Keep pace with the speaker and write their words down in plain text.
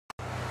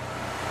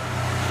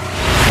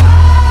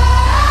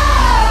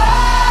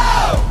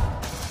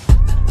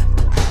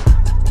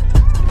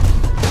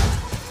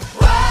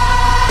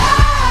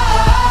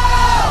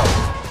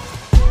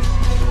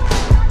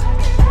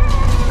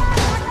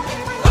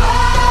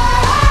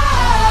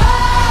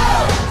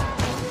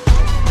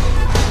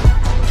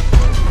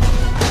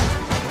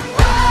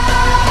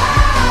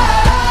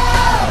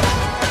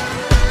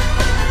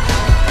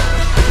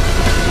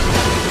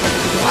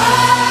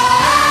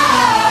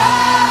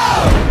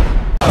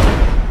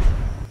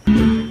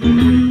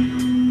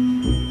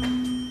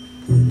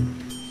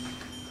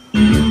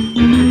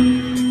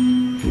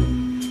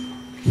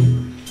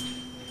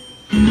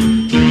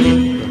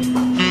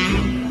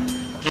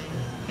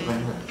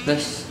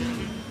Guys,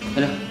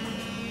 hello.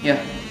 Yeah,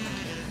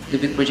 the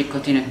big project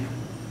continue.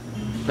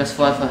 Class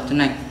 4 Alpha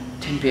tonight,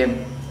 10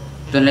 PM.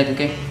 Don't late,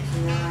 okay?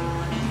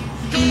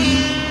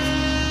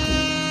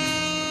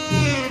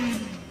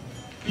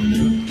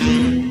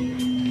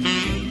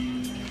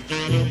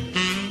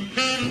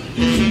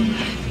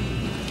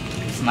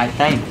 It's my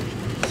time.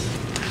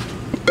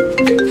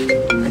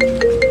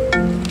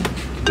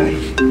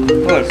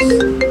 Of course.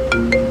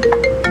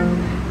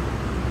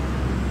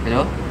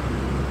 Hello?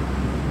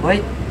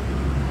 Wait.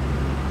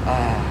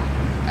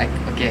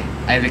 Okay,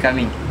 I'll be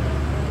coming.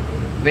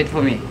 Wait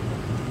for me.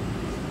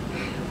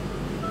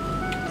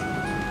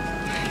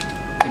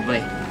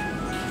 Goodbye.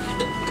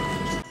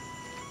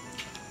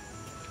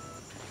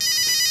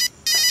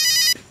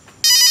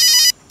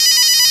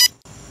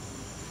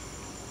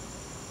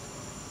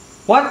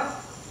 What?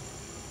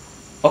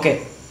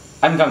 Okay,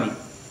 I'm coming.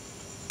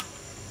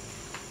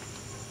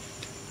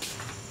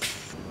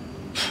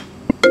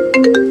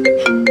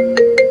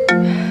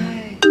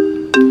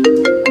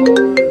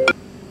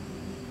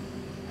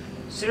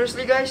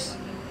 Seriously guys?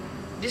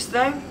 This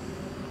time?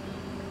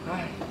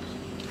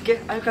 Okay,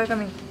 I'll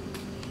come in.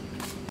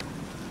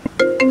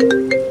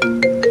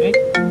 Wait.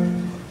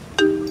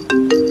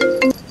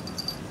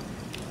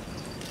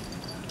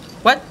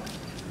 What?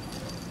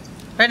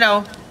 Right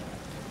now?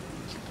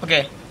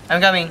 Okay,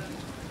 I'm coming.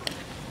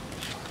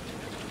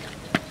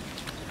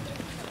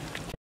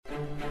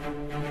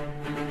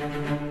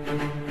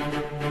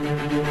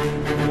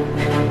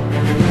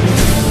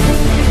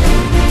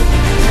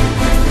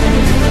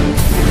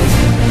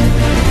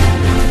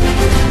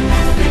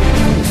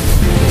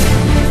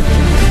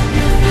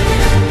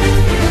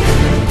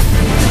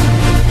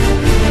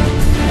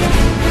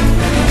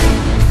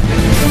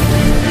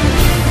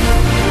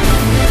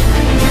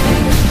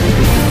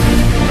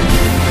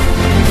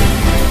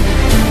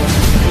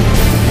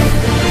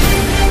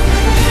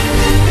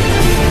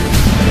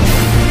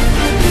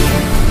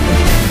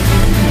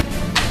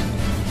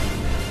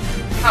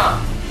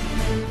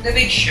 The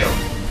big show.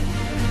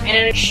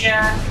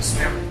 Inertia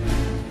experiment.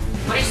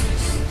 What is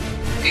this?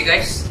 Okay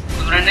guys,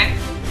 tomorrow night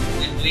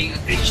we're doing a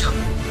great show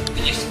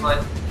which is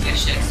called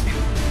Inertia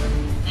experiment.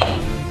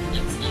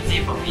 It's easy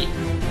for me.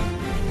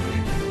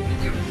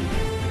 Thank you.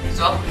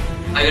 So,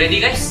 are you ready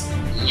guys?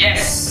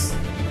 Yes!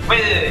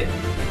 Wait.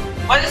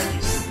 What is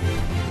this?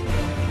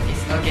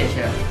 It's okay,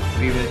 sure.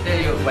 We will tell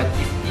you what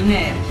is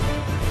inertia.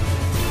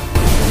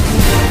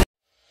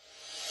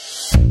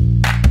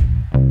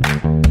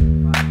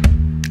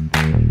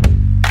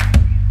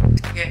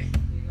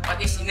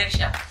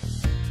 Inertia.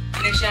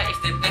 Inertia is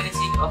the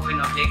tendency of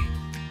an object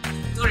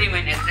to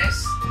remain at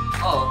rest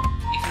or,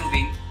 if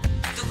moving,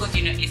 to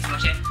continue its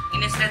motion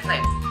in a straight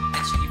line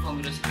at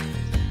uniform velocity.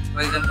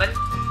 For example,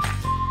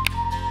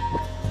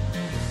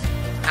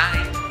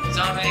 hi,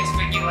 so I'm going to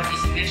explain you what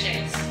is inertia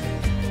is.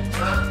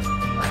 So,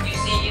 what you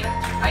see here,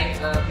 I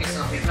have a piece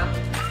of paper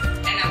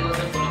and a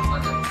bottle full of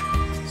water.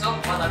 So,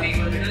 what I'm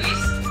going to do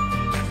is,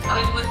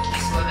 I will put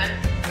this bottle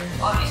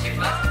on this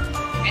paper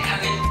and I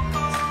will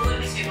pull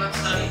this paper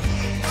slowly.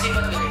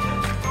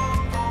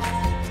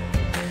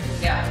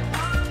 Yeah,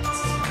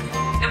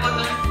 the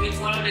bottle will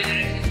follow the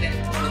direction that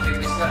the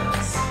paper is going.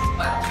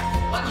 But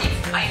what if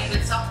I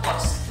put some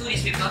force to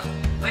this paper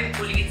by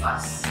pulling it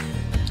fast?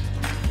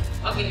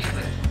 What will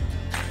happen?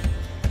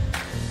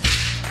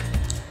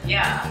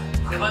 Yeah,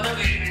 the bottle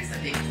will remain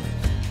static.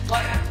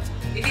 Why?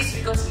 It is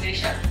because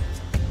inertia.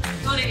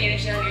 To the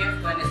inertia, we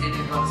have to understand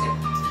the concept.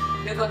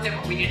 The concept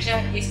of inertia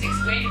is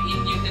explained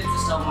in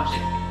Newton's law of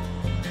motion.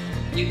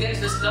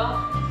 Newton's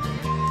law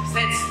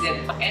states that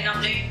an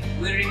object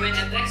will remain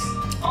at rest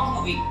or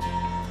moving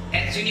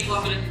at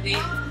uniform velocity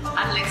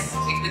unless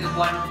acted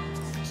upon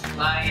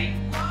by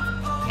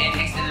an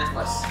external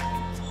force.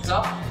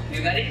 So,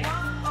 you got it?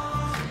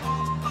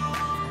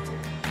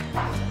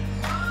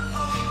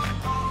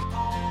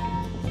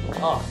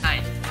 Oh,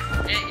 Hi,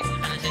 there is a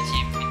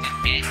relationship between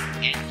mass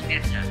and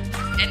inertia.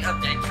 An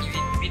object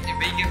with a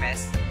bigger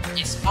mass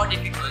is more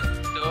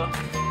difficult to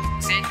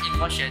set in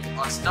motion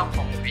or stop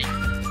from moving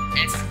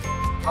as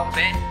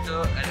compared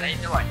to a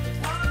lighter one.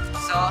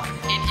 So,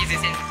 in easy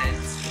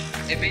sentence,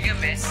 a bigger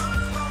mass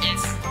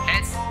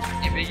has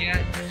a bigger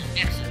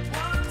inertia.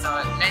 So,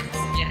 let's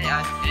carry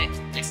out the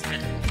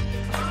experiment.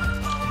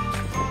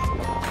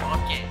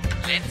 Okay,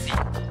 let's see.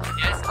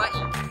 Here's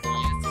YE,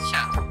 here's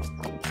sharp.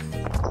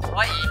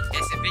 YE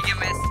has a bigger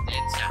mass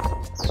than sharp.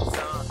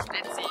 So,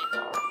 let's see.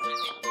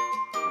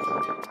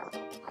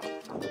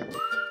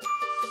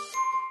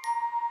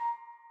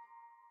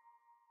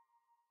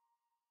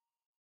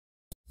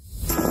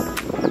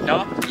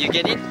 now you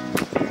get it?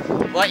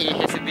 YE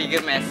has a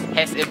bigger mass,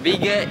 has a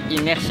bigger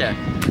inertia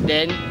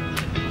than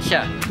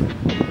sharp.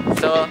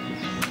 So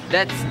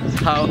that's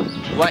how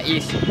YE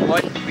is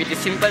won with a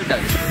simple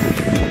term.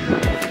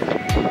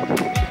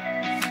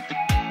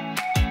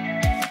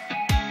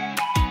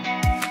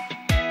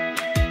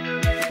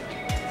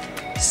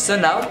 So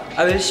now,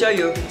 I will show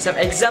you some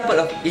example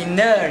of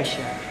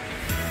inertia.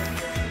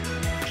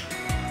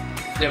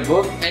 The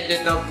book at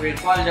the top will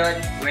fall down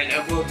when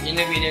a book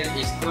in the middle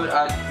is pulled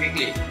out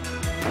quickly.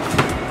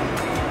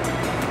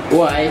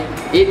 Why?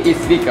 It is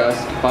because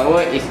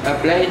power is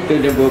applied to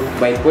the book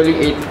by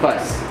pulling it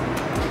fast.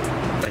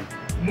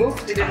 Move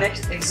to the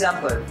next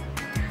example.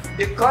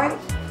 The coin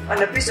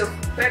on a piece of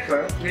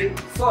paper will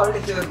fall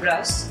into a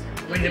glass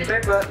when the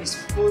paper is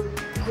pulled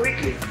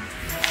quickly.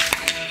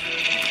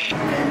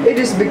 It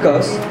is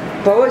because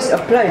power is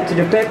applied to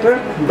the paper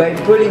by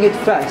pulling it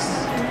fast.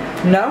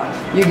 Now,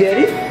 you get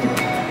it?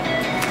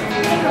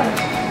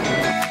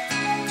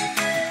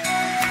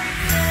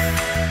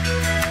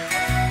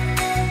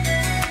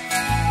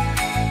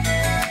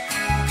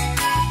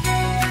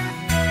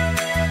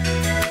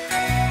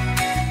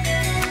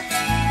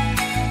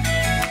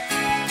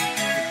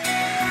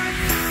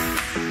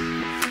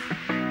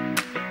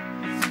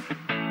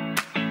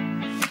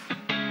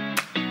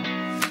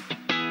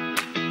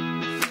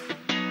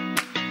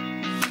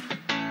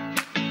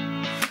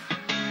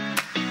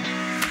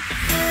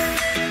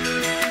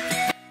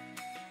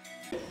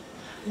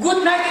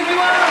 Good night,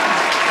 everyone!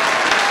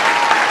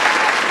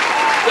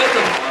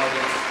 Welcome to our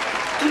class.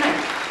 Tonight,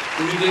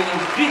 we will be doing a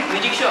great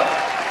magic show.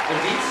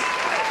 Elvis?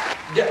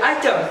 The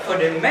item for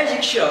the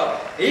magic show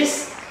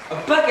is a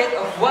bucket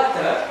of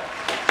water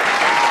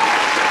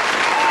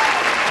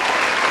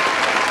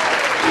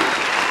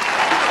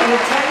and a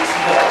tennis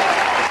ball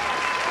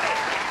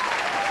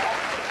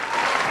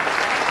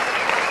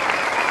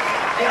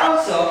and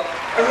also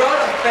a roll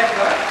of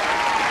paper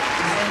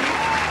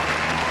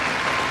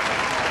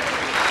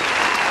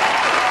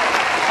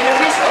and a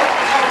piece of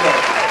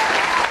cardboard.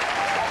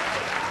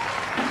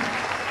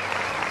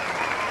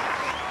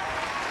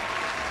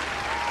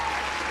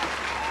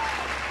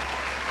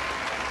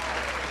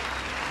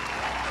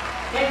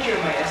 Thank you,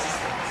 my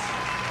assistants.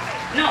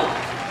 Now,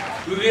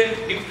 we will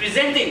be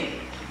presenting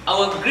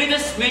our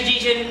greatest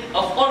magician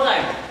of all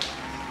time.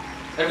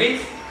 Elvis,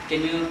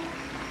 can you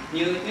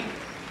with me?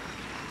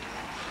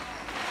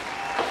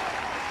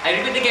 I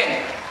repeat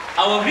again,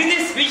 our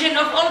greatest magician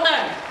of all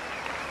time.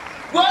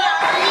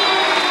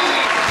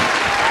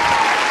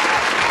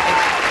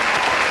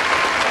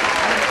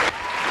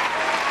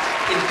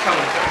 In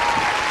counter.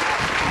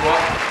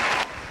 1,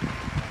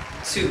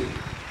 2,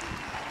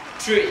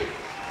 3.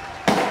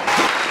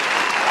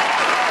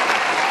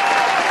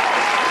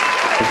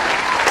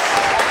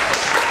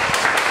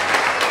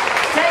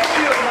 Thank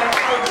you, my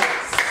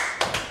audience.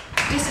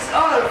 This is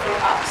all from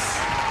us.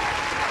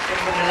 And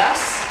for the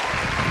last,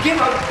 give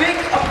a big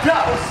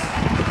applause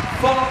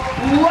for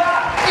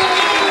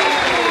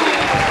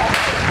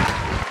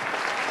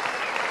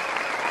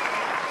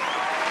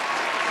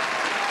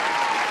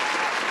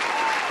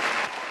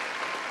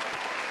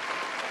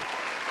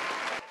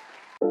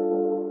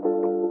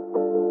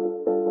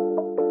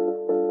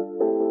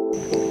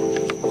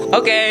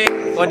Okay,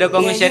 for the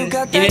conclusion,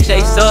 Inertia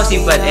is so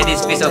simple and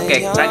this piece of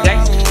cake, right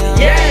guys?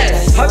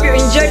 Yes! Hope you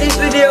enjoyed this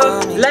video.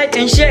 Like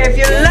and share if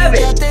you love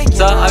it.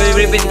 So I will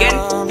repeat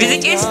again,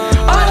 physics is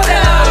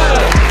awesome!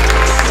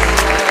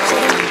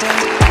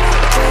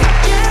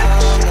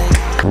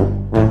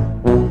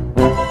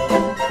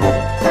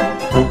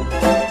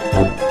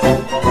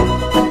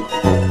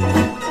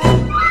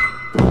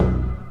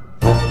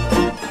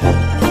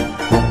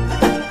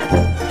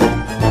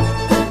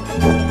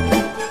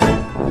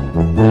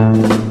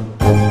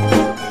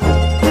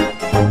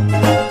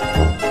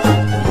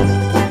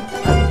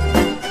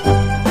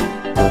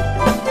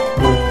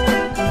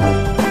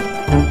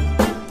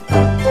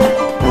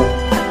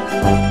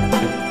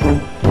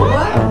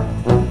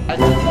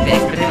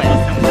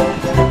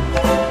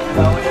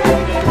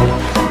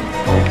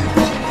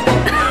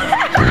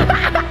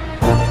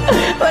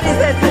 What is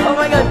that? Oh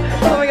my god!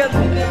 Oh my god!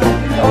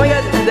 Oh my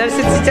god! There's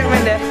a teacher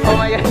man there. Oh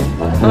my god!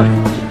 Oh.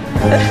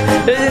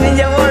 There's a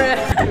ninja warrior.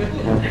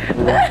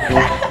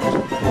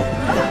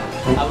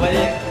 Apa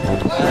dia?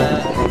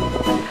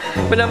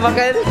 Pernah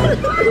makan?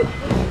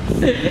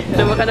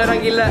 Pernah makan orang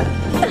gila.